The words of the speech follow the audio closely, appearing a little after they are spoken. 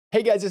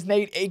Hey guys, it's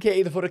Nate,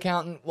 aka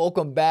TheFutAccountant.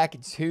 Welcome back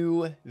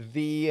to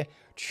the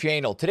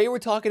channel. Today we're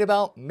talking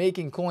about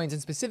making coins, and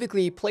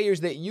specifically players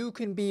that you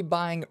can be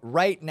buying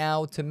right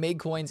now to make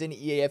coins in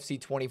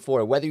EAFC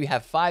 24. Whether you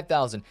have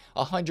 5,000,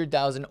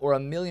 100,000, or a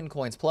million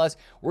coins plus,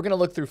 we're going to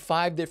look through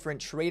 5 different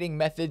trading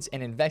methods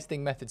and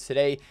investing methods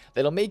today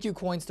that'll make you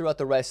coins throughout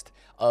the rest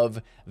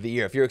of the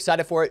year. If you're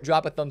excited for it,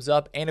 drop a thumbs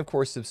up, and of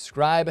course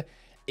subscribe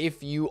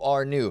if you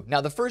are new. Now,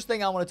 the first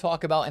thing I want to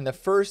talk about and the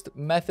first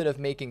method of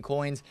making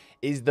coins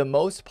is the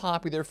most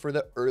popular for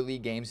the early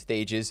game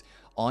stages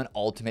on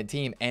Ultimate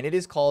Team, and it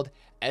is called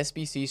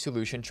SBC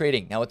solution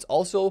trading. Now, it's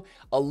also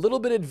a little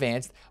bit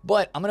advanced,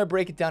 but I'm going to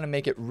break it down and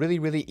make it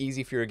really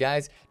easy for you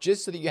guys,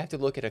 just so that you have to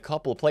look at a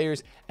couple of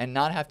players and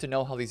not have to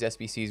know how these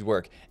SBCs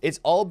work. It's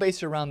all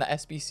based around the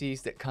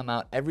SBCs that come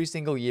out every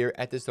single year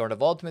at the start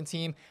of Ultimate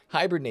Team,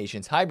 Hybrid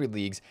Nations, Hybrid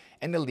Leagues,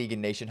 and the League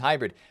and Nation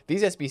Hybrid.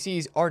 These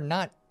SBCs are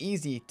not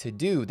easy to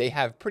do. They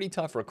have pretty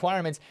tough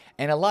requirements,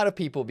 and a lot of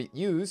people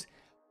use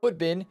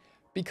Footbin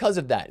because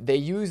of that. They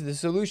use the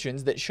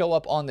solutions that show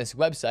up on this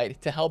website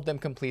to help them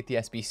complete the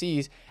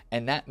SBCs,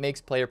 and that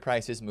makes player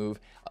prices move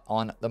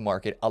on the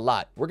market a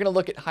lot. We're going to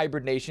look at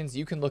Hybrid Nations.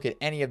 You can look at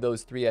any of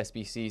those 3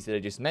 SBCs that I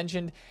just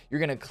mentioned. You're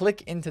going to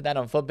click into that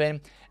on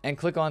Footbin and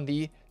click on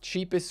the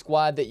cheapest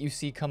squad that you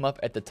see come up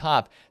at the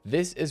top.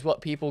 This is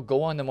what people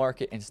go on the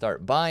market and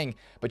start buying.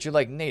 But you're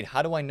like, Nate,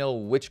 how do I know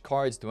which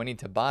cards do I need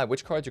to buy?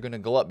 Which cards are going to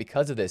go up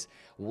because of this?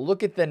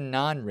 Look at the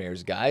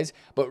non-rares, guys.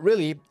 But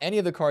really, any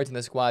of the cards in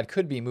the squad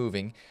could be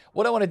moving.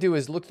 What I want to do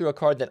is look through a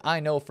card that I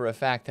know for a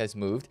fact has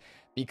moved,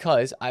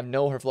 because I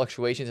know her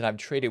fluctuations and I've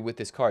traded with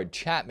this card.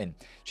 Chapman.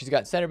 She's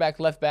got center back,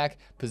 left back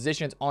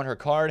positions on her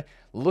card.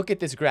 Look at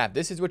this graph.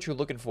 This is what you're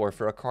looking for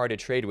a card to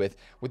trade with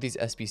these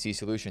SBC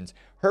solutions.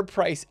 Her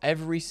price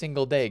every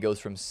single day goes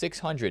from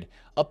 600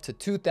 up to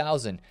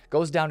 2,000,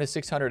 goes down to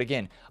 600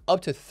 again, up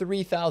to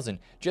 3,000.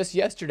 Just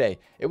yesterday,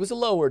 it was a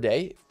lower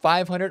day,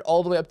 500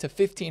 all the way up to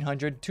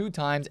 1,500 2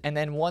 times, and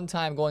then 1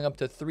 time going up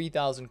to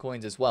 3,000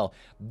 coins as well.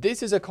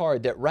 This is a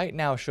card that right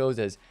now shows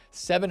as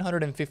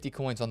 750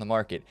 coins on the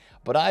market.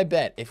 But I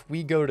bet if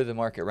we go to the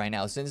market right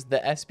now, since the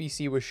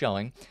SBC was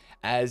showing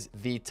as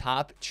the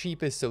top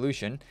cheapest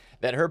solution,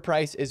 that her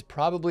price is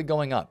probably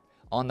going up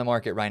on the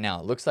market right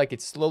now. It looks like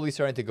it's slowly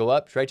starting to go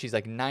up, right? She's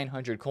like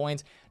 900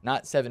 coins,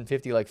 not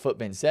 750 like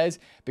Footbin says,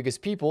 because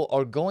people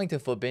are going to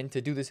Footbin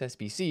to do this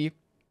SBC.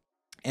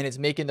 And it's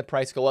making the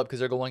price go up because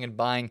they're going and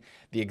buying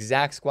the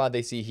exact squad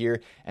they see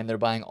here, and they're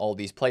buying all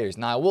these players.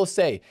 Now, I will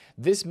say,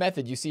 this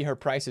method, you see her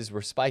prices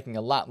were spiking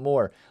a lot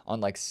more on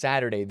like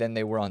Saturday than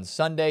they were on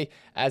Sunday.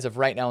 As of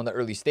right now in the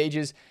early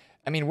stages,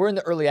 I mean, we're in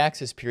the early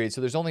access period,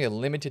 so there's only a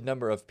limited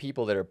number of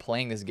people that are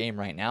playing this game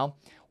right now.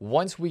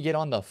 Once we get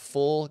on the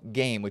full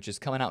game, which is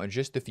coming out in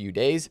just a few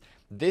days,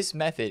 this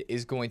method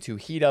is going to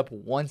heat up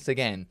once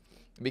again,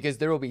 because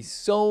there will be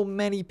so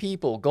many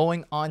people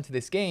going onto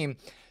this game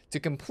to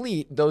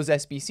complete those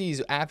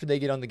SBCs after they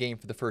get on the game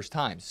for the first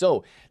time.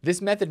 So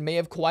this method may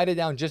have quieted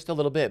down just a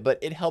little bit, but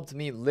it helped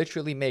me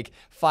literally make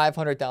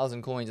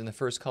 500,000 coins in the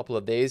first couple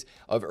of days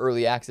of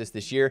early access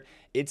this year.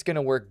 It's going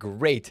to work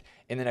great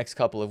in the next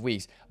couple of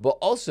weeks. But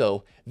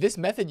also, this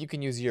method you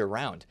can use year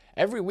round.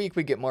 Every week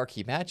we get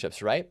marquee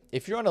matchups, right?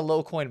 If you're on a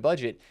low coin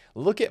budget,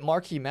 look at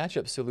marquee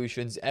matchup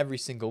solutions every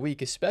single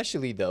week,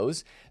 especially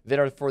those that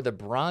are for the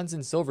bronze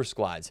and silver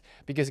squads.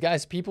 Because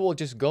guys, people will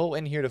just go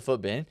in here to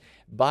Footbin,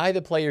 buy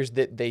the players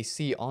that they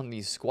see on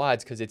these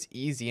squads because it's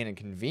easy and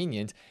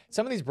convenient.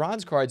 Some of these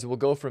bronze cards will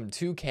go from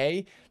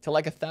 2K to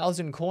like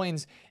 1,000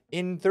 coins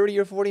in 30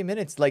 or 40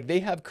 minutes. Like, they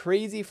have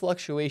crazy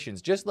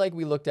fluctuations, just like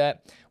we looked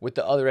at with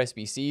the other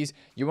SBCs.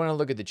 You want to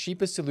look at the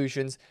cheapest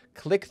solutions,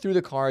 click through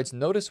the cards,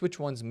 notice which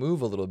ones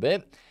move a little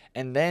bit,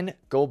 and then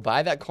go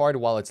buy that card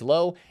while it's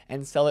low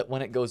and sell it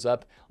when it goes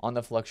up on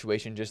the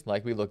fluctuation, just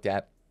like we looked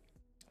at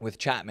with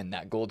Chapman,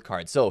 that gold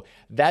card. So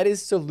that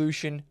is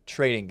solution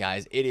trading,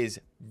 guys. It is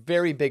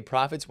very big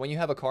profits when you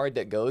have a card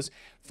that goes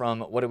from,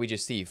 what did we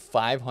just see,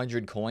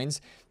 500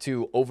 coins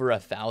to over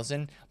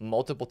 1,000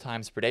 multiple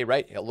times per day,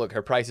 right? Look,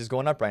 her price is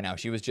going up right now.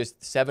 She was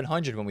just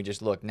 700 when we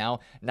just looked, now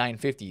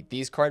 950.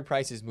 These card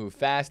prices move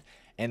fast,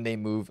 and they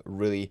move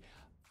really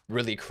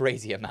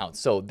crazy amounts.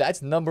 So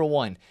that's number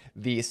 1,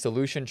 the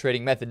solution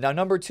trading method. Now,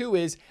 number 2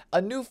 is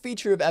a new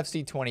feature of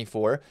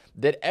FC24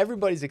 that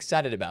everybody's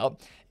excited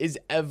about is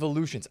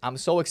evolutions. I'm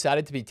so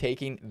excited to be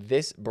taking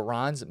this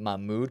bronze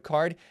Mahmoud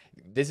card.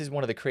 This is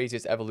one of the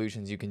craziest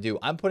evolutions you can do.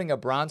 I'm putting a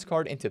bronze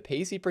card into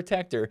Pacey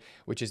Protector,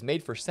 which is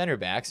made for center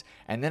backs,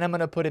 and then I'm going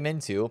to put him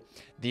into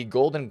the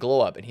Golden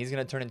Glow Up, and he's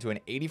going to turn into an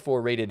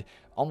 84 rated,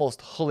 almost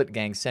Hullet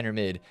Gang center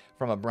mid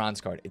from a bronze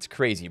card. It's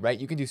crazy, right?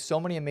 You can do so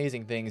many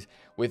amazing things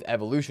with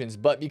evolutions,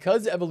 but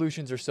because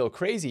evolutions are so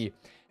crazy,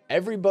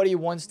 everybody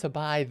wants to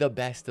buy the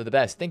best of the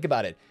best. Think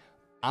about it.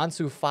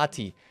 Ansu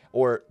Fati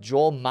or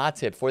Joel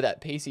Matip for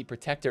that Pacey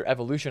Protector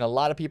evolution. A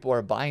lot of people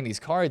are buying these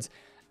cards,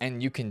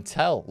 and you can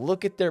tell.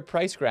 Look at their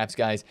price graphs,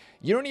 guys.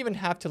 You don't even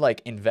have to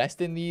like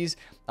invest in these.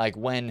 Like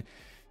when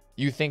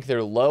you think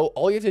they're low,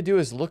 all you have to do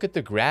is look at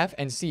the graph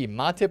and see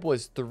Matip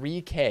was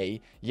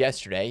 3K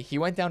yesterday. He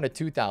went down to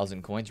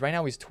 2,000 coins. Right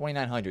now he's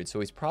 2,900, so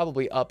he's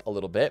probably up a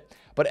little bit.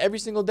 But every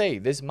single day,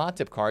 this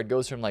Matip card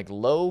goes from like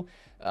low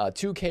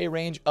 2K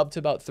range up to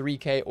about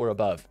 3K or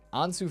above.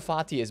 Ansu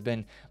Fati has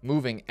been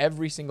moving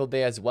every single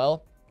day as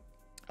well.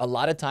 A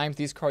lot of times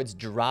these cards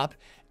drop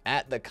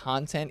at the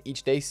content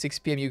each day, 6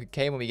 p.m.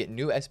 UK, when we get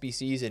new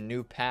SBCs and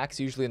new packs,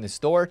 usually in the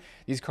store.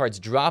 These cards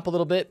drop a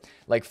little bit.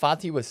 Like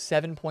Fati was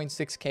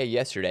 7.6K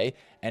yesterday,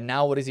 and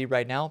now what is he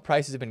right now?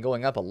 Prices have been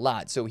going up a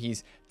lot, so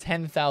he's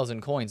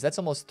 10,000 coins. That's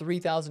almost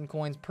 3,000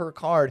 coins per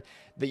card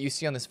that you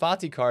see on this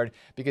Fati card,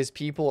 because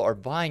people are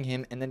buying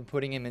him and then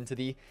putting him into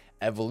the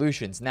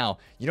evolutions. Now,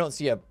 you don't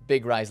see a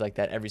big rise like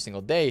that every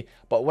single day,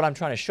 but what I'm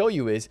trying to show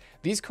you is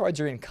these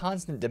cards are in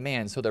constant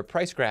demand, so their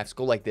price graphs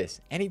go like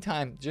this.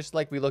 Anytime, just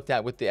like we looked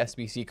at with the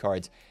SBC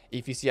cards,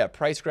 if you see a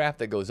price graph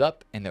that goes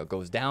up and that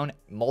goes down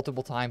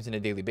multiple times on a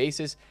daily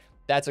basis,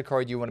 that's a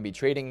card you want to be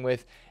trading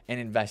with and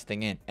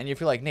investing in. And if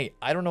you're like, Nate,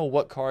 I don't know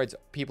what cards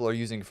people are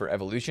using for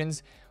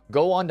evolutions,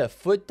 go on to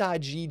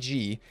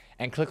FUT.gg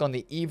and click on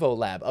the Evo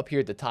Lab up here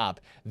at the top.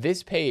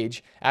 This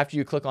page, after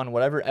you click on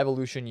whatever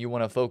evolution you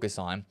want to focus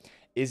on,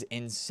 is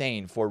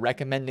insane for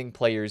recommending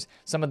players,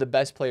 some of the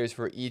best players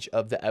for each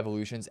of the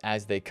evolutions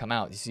as they come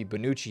out. You see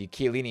Bonucci,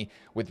 Chiellini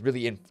with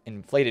really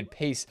inflated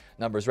pace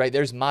numbers, right?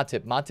 There's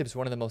Matip. Matip's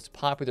one of the most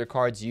popular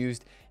cards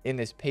used in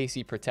this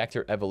Pacey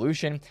Protector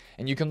evolution.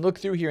 And you can look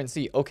through here and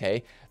see,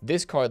 okay,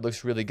 this card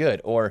looks really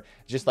good. Or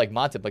just like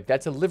Matip, like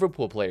that's a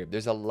Liverpool player.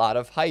 There's a lot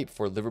of hype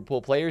for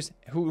Liverpool players.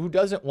 Who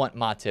doesn't want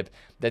Matip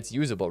that's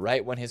usable,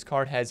 right? When his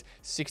card has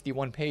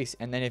 61 pace,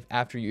 and then if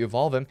after you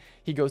evolve him,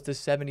 he goes to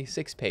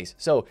 76 pace.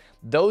 So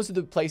those are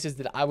the places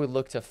that I would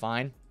look to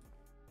find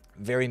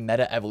very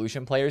meta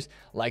evolution players,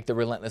 like the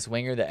Relentless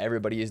Winger that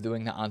everybody is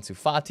doing the Ansu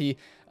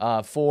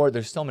Fati for.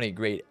 There's so many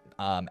great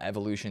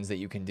evolutions that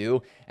you can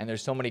do, and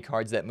there's so many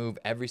cards that move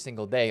every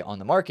single day on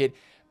the market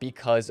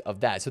because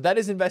of that. So that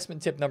is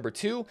investment tip number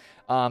 2.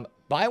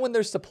 Buy when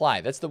there's supply.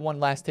 That's the one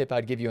last tip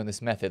I'd give you on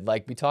this method.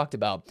 Like we talked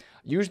about,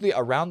 usually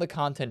around the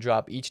content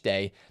drop each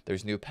day,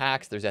 there's new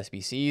packs, there's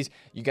SBCs.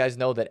 You guys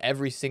know that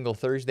every single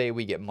Thursday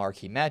we get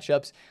marquee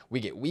matchups,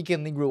 we get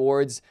weekend league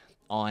rewards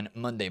on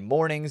Monday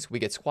mornings, we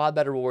get squad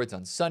battle rewards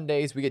on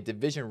Sundays, we get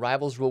division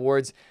rivals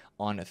rewards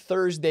on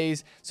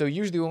Thursdays. So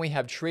usually when we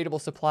have tradable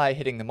supply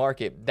hitting the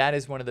market, that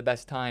is one of the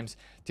best times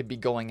to be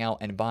going out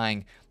and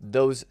buying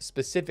those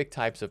specific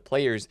types of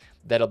players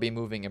that'll be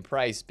moving in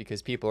price,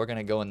 because people are going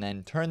to go and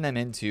then turn them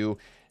into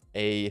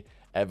a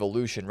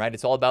evolution, right?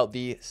 It's all about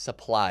the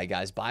supply,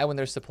 guys. Buy when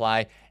there's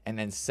supply and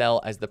then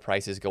sell as the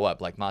prices go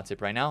up. Like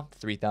Matip right now,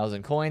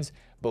 3,000 coins,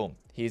 boom,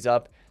 he's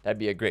up. That'd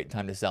be a great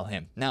time to sell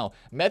him. Now,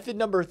 method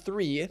number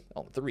 3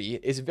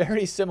 is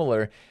very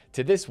similar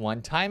to this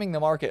one, timing the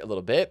market a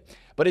little bit,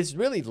 but it's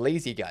really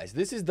lazy, guys.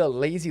 This is the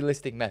lazy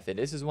listing method.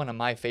 This is one of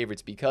my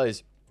favorites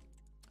because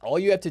all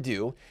you have to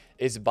do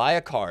is buy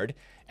a card,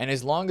 and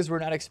as long as we're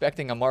not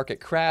expecting a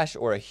market crash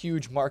or a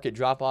huge market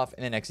drop off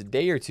in the next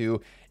day or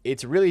two,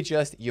 it's really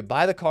just you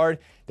buy the card,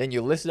 then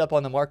you list it up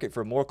on the market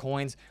for more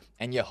coins,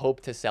 and you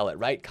hope to sell it,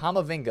 right?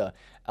 Kamavinga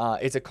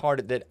is a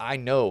card that I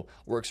know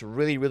works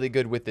really, really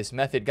good with this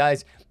method.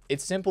 Guys,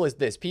 it's simple as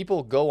this.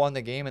 People go on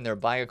the game and they're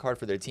buying a card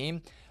for their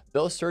team.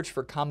 They'll search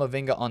for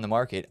Kamavinga on the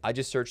market. I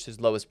just searched his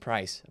lowest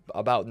price,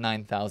 about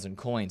 9,000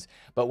 coins.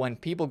 But when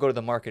people go to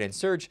the market and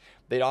search,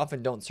 they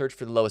often don't search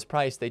for the lowest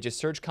price. They just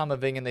search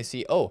Kamavinga and they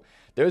see, oh,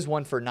 there's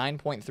one for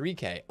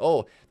 9.3K.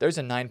 Oh, there's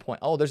a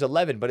oh, there's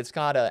 11, but it's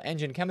got a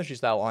engine chemistry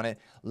style on it.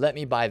 Let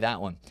me buy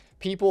that one.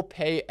 People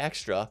pay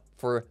extra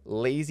for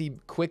lazy,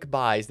 quick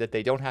buys that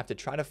they don't have to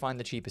try to find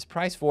the cheapest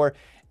price for.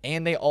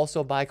 And they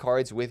also buy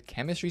cards with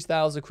chemistry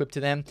styles equipped to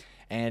them.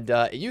 And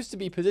it used to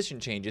be position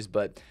changes,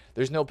 but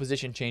there's no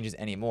position changes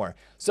anymore.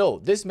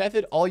 So this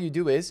method, all you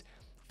do is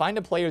find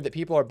a player that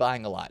people are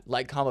buying a lot,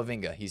 like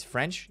Kamavinga. He's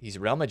French, he's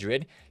Real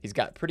Madrid, he's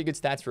got pretty good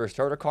stats for a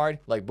starter card.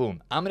 Like,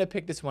 boom, I'm going to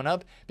pick this one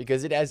up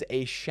because it has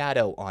a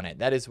shadow on it.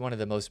 That is one of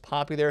the most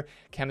popular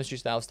chemistry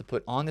styles to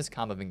put on this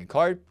Kamavinga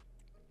card.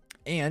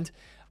 And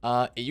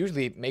it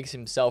usually makes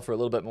him sell for a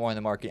little bit more in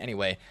the market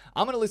anyway.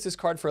 I'm going to list this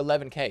card for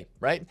 11K,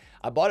 right?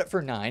 I bought it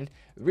for 9.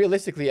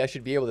 Realistically, I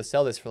should be able to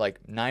sell this for like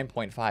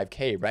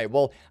 9.5K, right?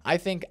 Well, I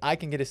think I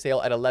can get a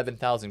sale at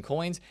 11,000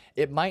 coins.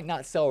 It might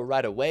not sell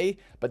right away,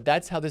 but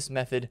that's how this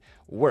method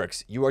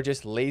works. You are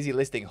just lazy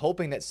listing,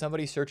 hoping that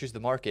somebody searches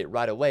the market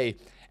right away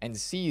and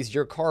sees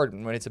your card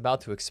when it's about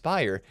to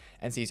expire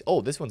and sees,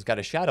 oh, this one's got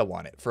a shadow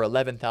on it for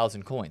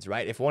 11,000 coins,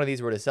 right? If one of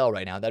these were to sell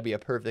right now, that'd be a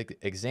perfect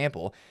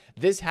example.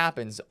 This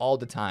happens all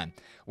the time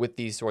with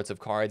these sorts of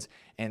cards,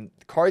 and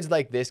cards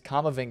like this,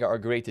 Kamavinga, are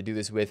great to do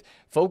this with.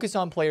 Focus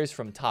on players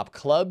from top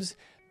clubs,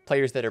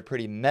 players that are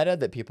pretty meta,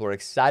 that people are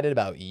excited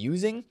about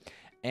using,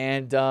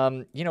 and,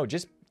 you know,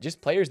 just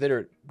just players that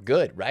are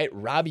good, right?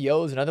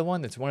 Rabiot is another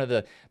one that's one of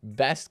the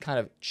best kind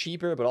of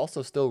cheaper, but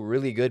also still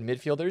really good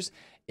midfielders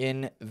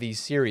in the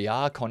Serie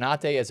A.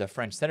 Konate as a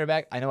French center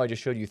back. I know I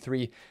just showed you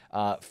 3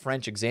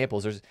 French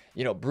examples. There's,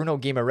 Bruno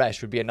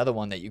Guimaraes would be another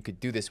one that you could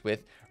do this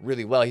with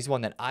really well. He's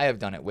one that I have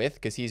done it with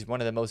because he's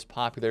one of the most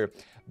popular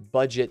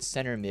budget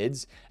center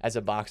mids as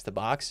a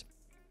box-to-box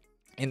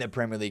in the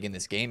Premier League in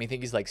this game. I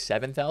think he's like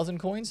 7,000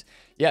 coins.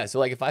 Yeah, so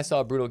like if I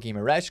saw Bruno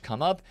Guimaraes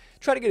come up,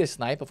 try to get a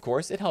snipe, of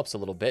course. It helps a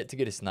little bit to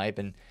get a snipe.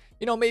 And,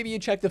 maybe you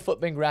check the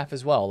FUTBIN graph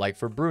as well. Like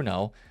for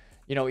Bruno,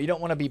 you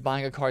don't want to be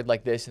buying a card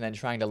like this and then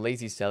trying to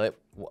lazy sell it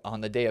on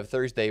the day of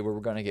Thursday where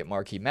we're going to get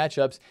marquee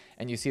matchups,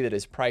 and you see that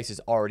his price is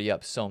already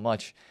up so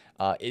much.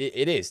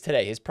 It is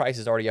today. His price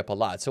is already up a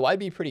lot. So I'd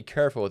be pretty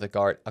careful with a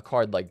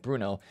card like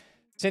Bruno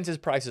since his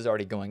price is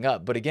already going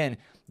up. But again,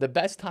 the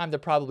best time to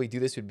probably do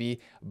this would be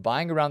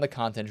buying around the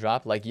content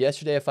drop. Like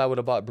yesterday, if I would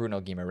have bought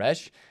Bruno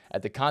Guimaraes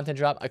at the content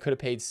drop, I could have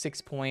paid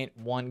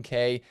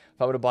 6.1K.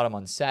 If I would have bought him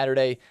on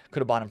Saturday,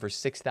 could have bought him for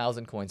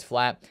 6,000 coins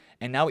flat.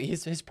 And now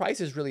his price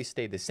has really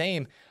stayed the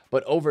same.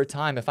 But over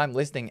time, if I'm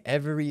listing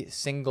every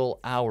single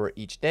hour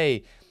each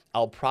day,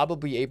 I'll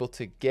probably be able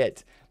to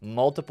get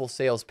multiple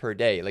sales per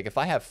day. Like if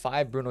I have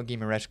 5 Bruno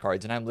Guimaraes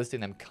cards and I'm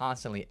listing them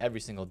constantly every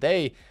single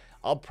day,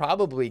 I'll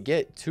probably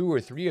get 2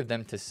 or 3 of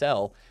them to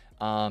sell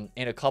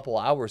in a couple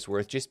hours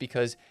worth, just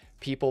because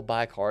people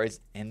buy cards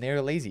and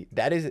they're lazy.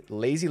 That is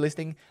lazy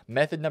listing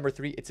method number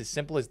 3. It's as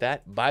simple as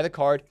that. Buy the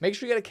card. Make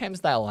sure you get a chem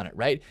style on it,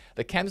 right?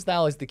 The chem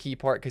style is the key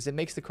part because it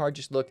makes the card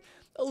just look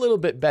a little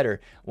bit better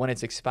when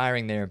it's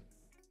expiring there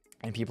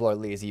and people are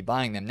lazy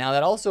buying them. Now,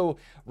 that also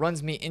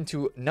runs me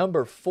into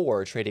number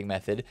 4 trading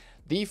method,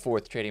 the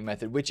 4th trading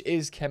method, which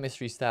is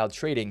chemistry style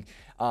trading.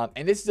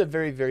 And this is a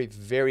very, very,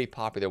 very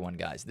popular one,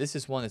 guys. This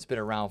is one that's been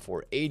around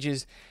for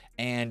ages.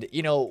 And,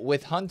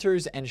 with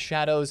hunters and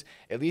shadows,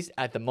 at least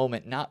at the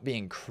moment, not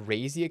being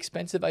crazy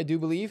expensive, I do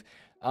believe,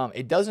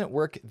 it doesn't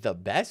work the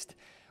best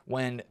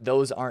when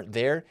those aren't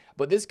there.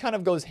 But this kind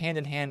of goes hand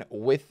in hand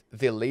with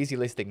the lazy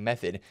listing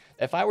method.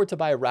 If I were to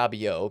buy a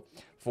Rabiot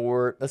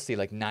for, let's see,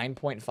 like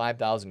 9.5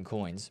 thousand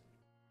coins,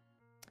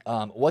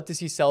 what does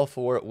he sell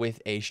for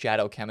with a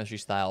shadow chemistry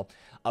style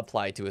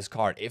applied to his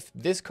card? If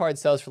this card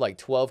sells for like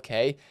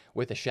 12K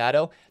with a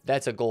shadow,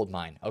 that's a gold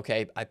mine.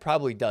 Okay, I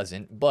probably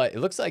doesn't, but it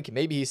looks like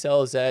maybe he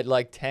sells at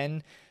like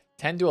 10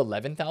 to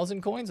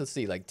 11,000 coins. Let's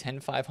see, like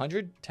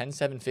 10,500,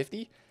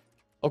 10,750.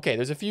 Okay,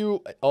 there's a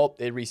few. Oh,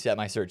 it reset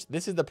my search.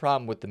 This is the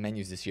problem with the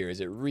menus this year,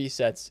 is it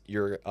resets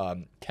your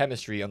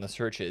chemistry on the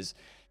searches.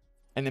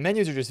 And the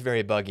menus are just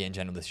very buggy in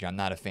general this year. I'm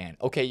not a fan.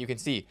 Okay, you can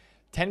see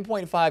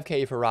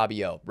 10.5K for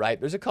Rabiot, right?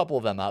 There's a couple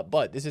of them up,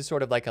 but this is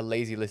sort of like a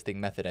lazy listing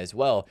method as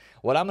well.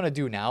 What I'm going to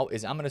do now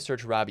is I'm going to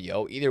search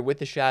Rabiot either with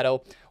the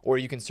shadow, or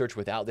you can search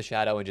without the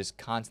shadow and just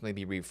constantly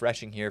be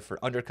refreshing here for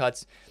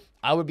undercuts.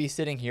 I would be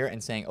sitting here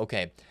and saying,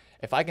 okay,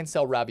 if I can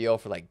sell Rabiot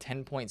for like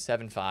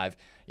 10.75,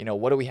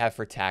 what do we have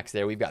for tax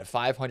there? We've got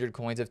 500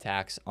 coins of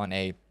tax on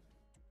a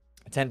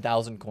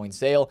 10,000 coin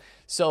sale.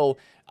 So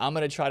I'm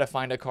going to try to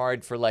find a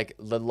card for like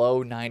the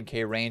low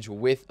 9K range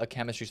with a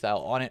chemistry style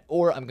on it,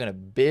 or I'm going to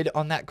bid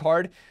on that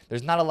card.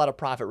 There's not a lot of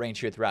profit range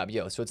here with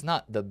Rabiot, so it's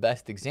not the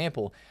best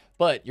example,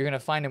 but you're going to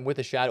find him with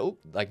a shadow,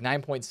 like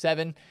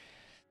 9.7.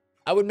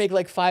 I would make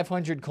like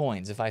 500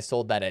 coins if I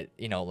sold that at,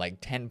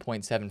 like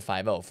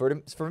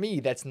 10.750. For me,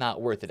 that's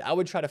not worth it. I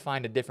would try to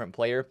find a different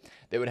player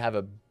that would have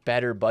a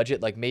better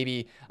budget. Like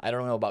maybe, I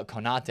don't know about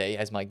Konate,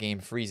 as my game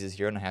freezes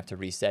here and I have to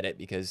reset it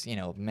because,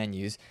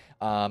 menus.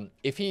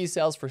 If he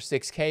sells for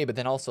 6K, but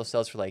then also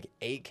sells for like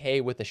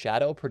 8K with the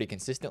shadow pretty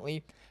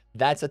consistently,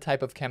 that's a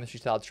type of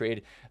chemistry style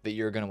trade that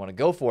you're going to want to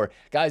go for.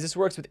 Guys, this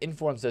works with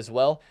informs as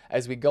well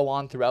as we go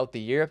on throughout the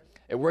year.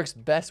 It works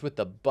best with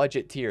the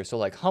budget tier. So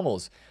like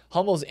Hummel's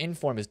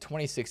inform is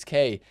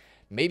 26K.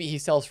 Maybe he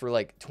sells for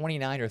like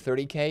 29 or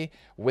 30K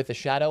with a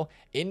shadow.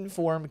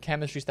 Inform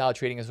chemistry style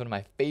trading is one of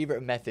my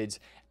favorite methods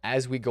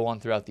as we go on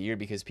throughout the year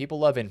because people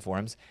love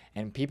informs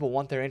and people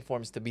want their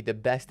informs to be the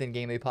best in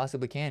game they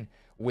possibly can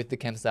with the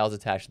chem styles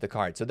attached to the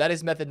card. So that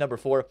is method number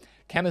 4,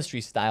 chemistry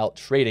style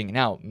trading.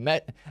 Now,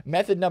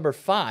 method number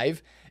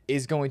 5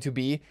 is going to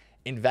be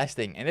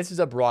investing, and this is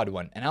a broad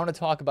one, and I want to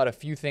talk about a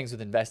few things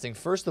with investing.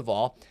 First of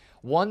all,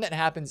 one that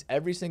happens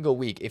every single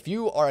week. If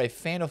you are a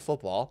fan of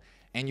football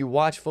and you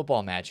watch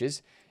football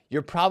matches,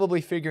 you're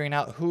probably figuring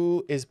out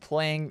who is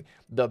playing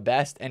the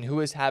best and who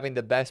is having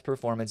the best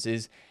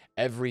performances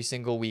every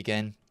single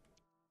weekend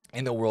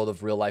in the world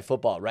of real life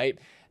football, right?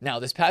 Now,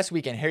 this past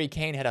weekend, Harry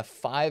Kane had a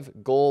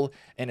 5-goal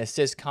and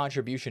assist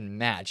contribution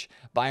match.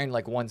 Bayern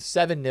won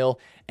 7-0,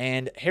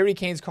 and Harry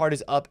Kane's card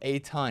is up a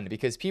ton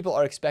because people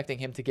are expecting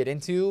him to get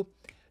into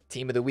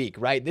Team of the Week,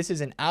 right? This is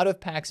an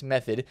out-of-packs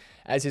method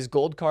as his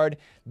gold card.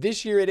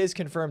 This year, it is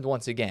confirmed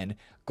once again.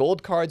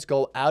 Gold cards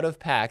go out of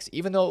packs,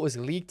 even though it was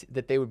leaked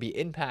that they would be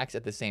in packs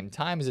at the same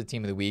time as a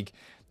Team of the Week.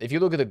 If you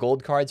look at the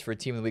gold cards for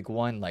Team of the Week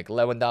 1, like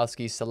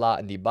Lewandowski, Salah,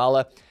 and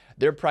Dybala,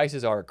 their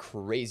prices are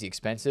crazy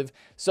expensive.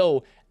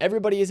 So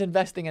everybody is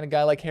investing in a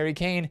guy like Harry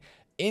Kane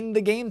in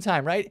the game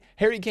time, right?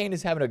 Harry Kane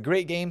is having a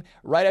great game.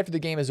 Right after the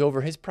game is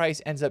over, his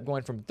price ends up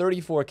going from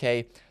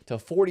 34K to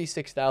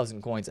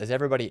 46,000 coins as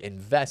everybody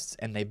invests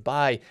and they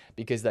buy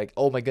because like,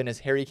 oh my goodness,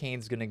 Harry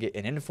Kane's going to get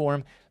an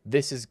inform.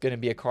 This is going to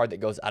be a card that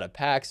goes out of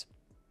packs.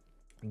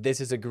 This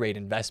is a great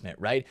investment,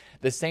 right?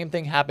 The same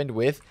thing happened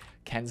with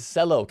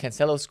Cancelo.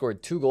 Cancelo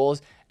scored 2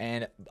 goals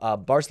and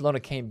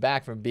Barcelona came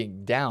back from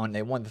being down.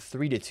 They won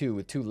 3-2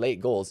 with 2 late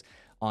goals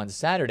on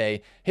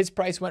Saturday. His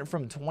price went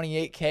from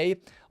 28K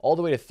all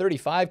the way to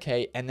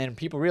 35K, and then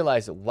people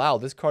realized, wow,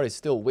 this card is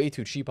still way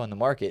too cheap on the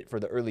market for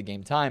the early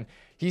game time.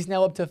 He's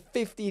now up to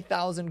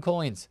 50,000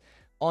 coins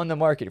on the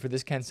market for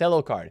this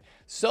Cancelo card.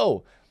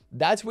 So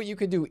that's what you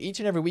can do each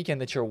and every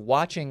weekend that you're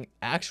watching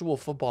actual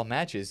football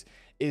matches,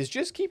 is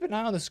just keep an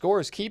eye on the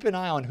scores, keep an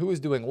eye on who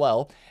is doing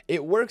well.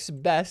 It works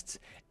best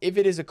if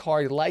it is a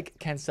card like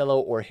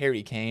Cancelo or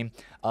Harry Kane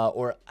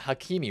or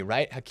Hakimi,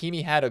 right?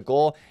 Hakimi had a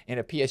goal in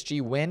a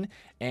PSG win,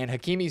 and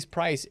Hakimi's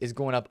price is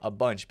going up a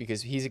bunch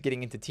because he's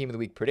getting into Team of the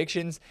Week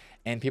predictions,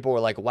 and people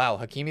were like, wow,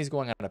 Hakimi's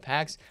going out of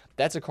packs.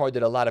 That's a card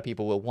that a lot of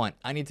people will want.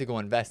 I need to go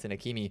invest in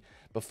Hakimi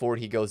before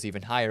he goes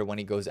even higher when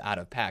he goes out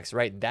of packs,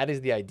 right? That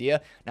is the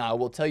idea. Now, I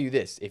will tell you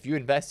this. If you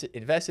invested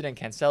in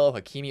Cancelo,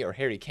 Hakimi, or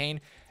Harry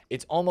Kane,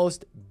 it's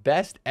almost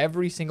best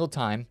every single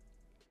time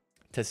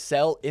to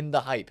sell in the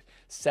hype,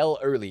 sell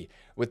early.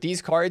 With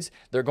these cards,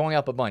 they're going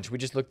up a bunch. We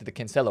just looked at the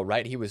Cancelo,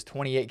 right? He was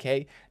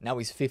 28K. Now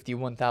he's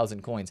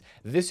 51,000 coins.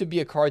 This would be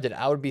a card that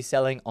I would be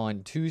selling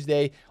on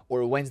Tuesday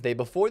or Wednesday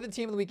before the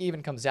Team of the Week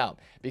even comes out.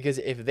 Because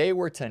if they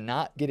were to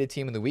not get a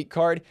Team of the Week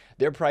card,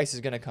 their price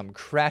is going to come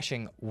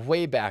crashing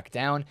way back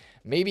down.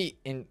 Maybe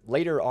in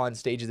later on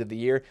stages of the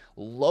year,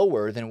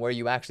 lower than where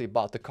you actually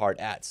bought the card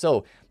at.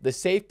 So the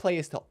safe play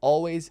is to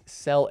always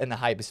sell in the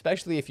hype,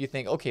 especially if you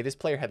think, okay, this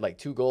player had like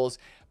 2 goals,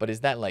 but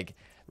is that like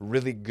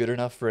really good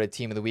enough for a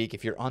Team of the Week?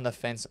 If you're on the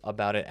fence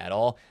about it at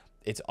all,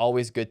 it's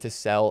always good to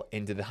sell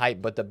into the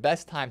hype, but the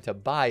best time to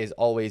buy is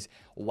always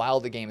while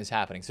the game is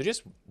happening. So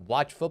just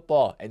watch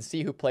football and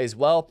see who plays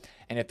well,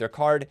 and if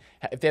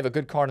they have a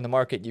good card in the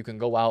market, you can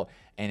go out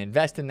and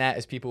invest in that,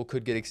 as people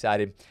could get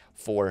excited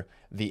for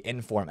the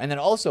inform. And then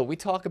also, we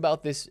talk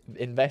about this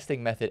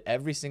investing method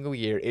every single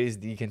year. It is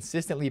the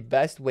consistently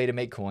best way to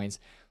make coins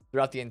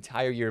throughout the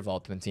entire year of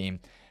Ultimate Team.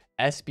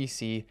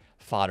 SBC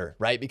fodder,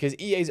 right? Because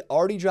EA's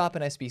already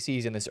dropping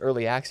SBCs in this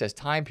early access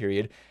time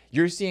period.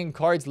 You're seeing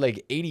cards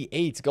like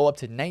 88s go up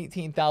to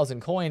 19,000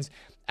 coins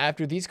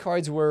after these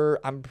cards were,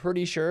 I'm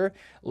pretty sure,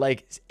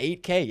 like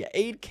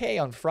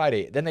 8K on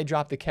Friday. Then they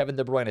dropped the Kevin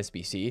De Bruyne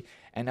SBC,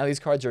 and now these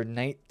cards are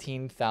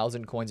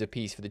 19,000 coins a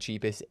piece for the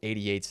cheapest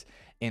 88s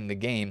in the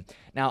game.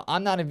 Now,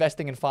 I'm not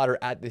investing in fodder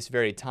at this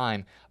very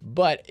time,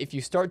 but if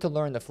you start to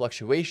learn the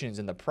fluctuations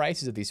and the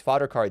prices of these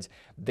fodder cards,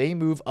 they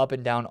move up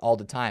and down all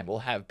the time. We'll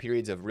have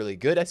periods of really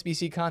good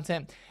SBC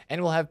content,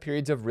 and we'll have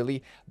periods of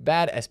really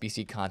bad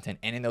SBC content.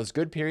 And in those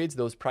good periods,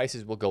 those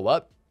prices will go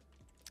up.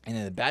 And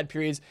in the bad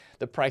periods,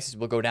 the prices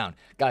will go down.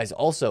 Guys,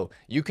 also,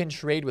 you can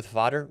trade with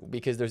fodder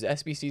because there's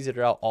SBCs that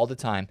are out all the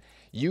time.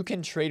 You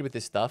can trade with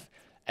this stuff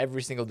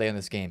every single day in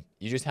this game.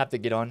 You just have to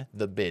get on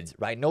the bids,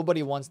 right?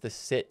 Nobody wants to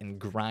sit and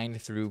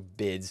grind through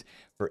bids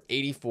for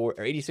 84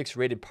 or 86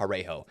 rated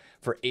Parejo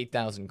for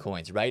 8,000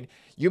 coins, right?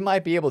 You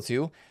might be able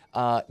to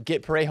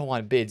get Parejo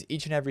on bids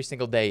each and every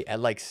single day at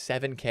like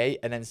 7K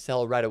and then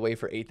sell right away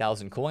for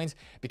 8,000 coins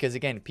because,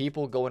 again,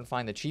 people go and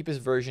find the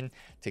cheapest version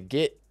to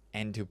get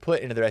and to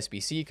put into their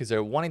SBC because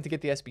they're wanting to get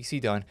the SBC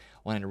done,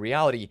 when in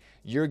reality,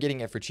 you're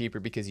getting it for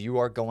cheaper because you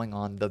are going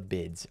on the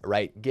bids,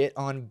 right? Get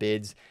on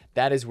bids.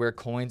 That is where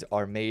coins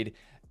are made.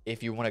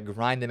 If you want to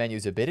grind the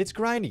menus a bit, it's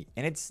grindy.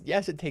 And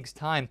yes, it takes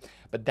time,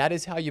 but that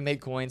is how you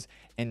make coins,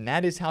 and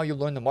that is how you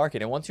learn the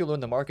market. And once you learn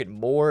the market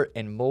more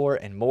and more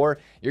and more,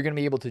 you're going to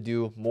be able to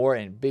do more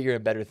and bigger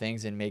and better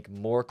things and make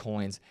more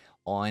coins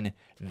on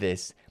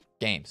this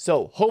game.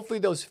 So hopefully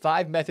those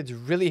 5 methods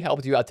really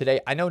helped you out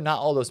today. I know not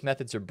all those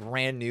methods are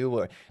brand new,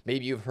 or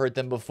maybe you've heard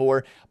them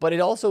before, but it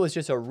also is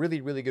just a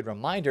really, really good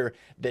reminder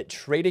that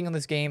trading on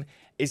this game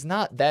is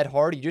not that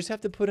hard. You just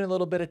have to put in a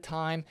little bit of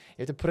time.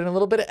 You have to put in a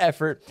little bit of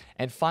effort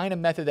and find a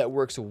method that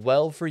works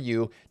well for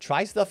you.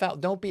 Try stuff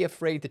out. Don't be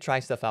afraid to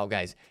try stuff out,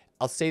 guys.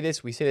 I'll say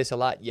this, we say this a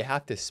lot, you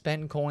have to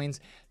spend coins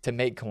to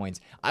make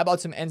coins. I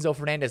bought some Enzo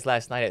Fernandez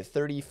last night at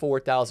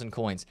 34,000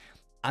 coins.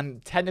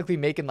 I'm technically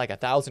making like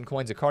 1,000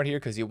 coins a card here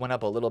because he went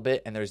up a little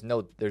bit, and there's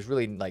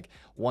really like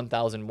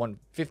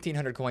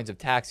 1,500 coins of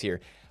tax here,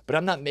 but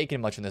I'm not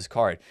making much on this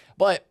card.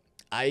 But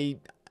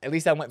at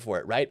least I went for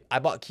it, right? I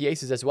bought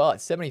Chiesa's as well at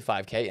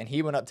 75K, and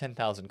he went up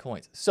 10,000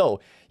 coins. So,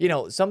 you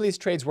know, some of these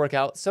trades work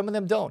out, some of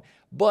them don't,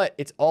 but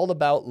it's all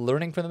about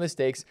learning from the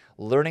mistakes,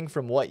 learning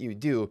from what you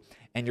do,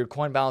 and your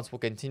coin balance will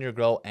continue to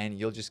grow, and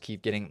you'll just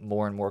keep getting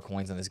more and more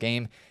coins in this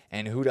game.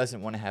 And who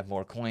doesn't want to have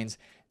more coins?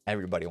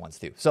 Everybody wants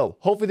to. So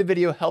hopefully the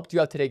video helped you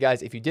out today,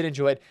 guys. If you did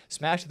enjoy it,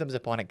 smash the thumbs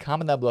up on it,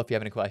 comment down below if you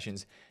have any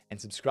questions, and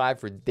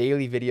subscribe for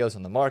daily videos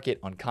on the market,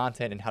 on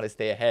content, and how to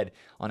stay ahead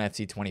on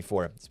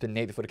FC24. It's been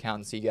Nate, the Foot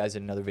Accountant. See you guys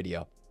in another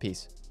video.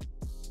 Peace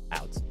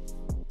out.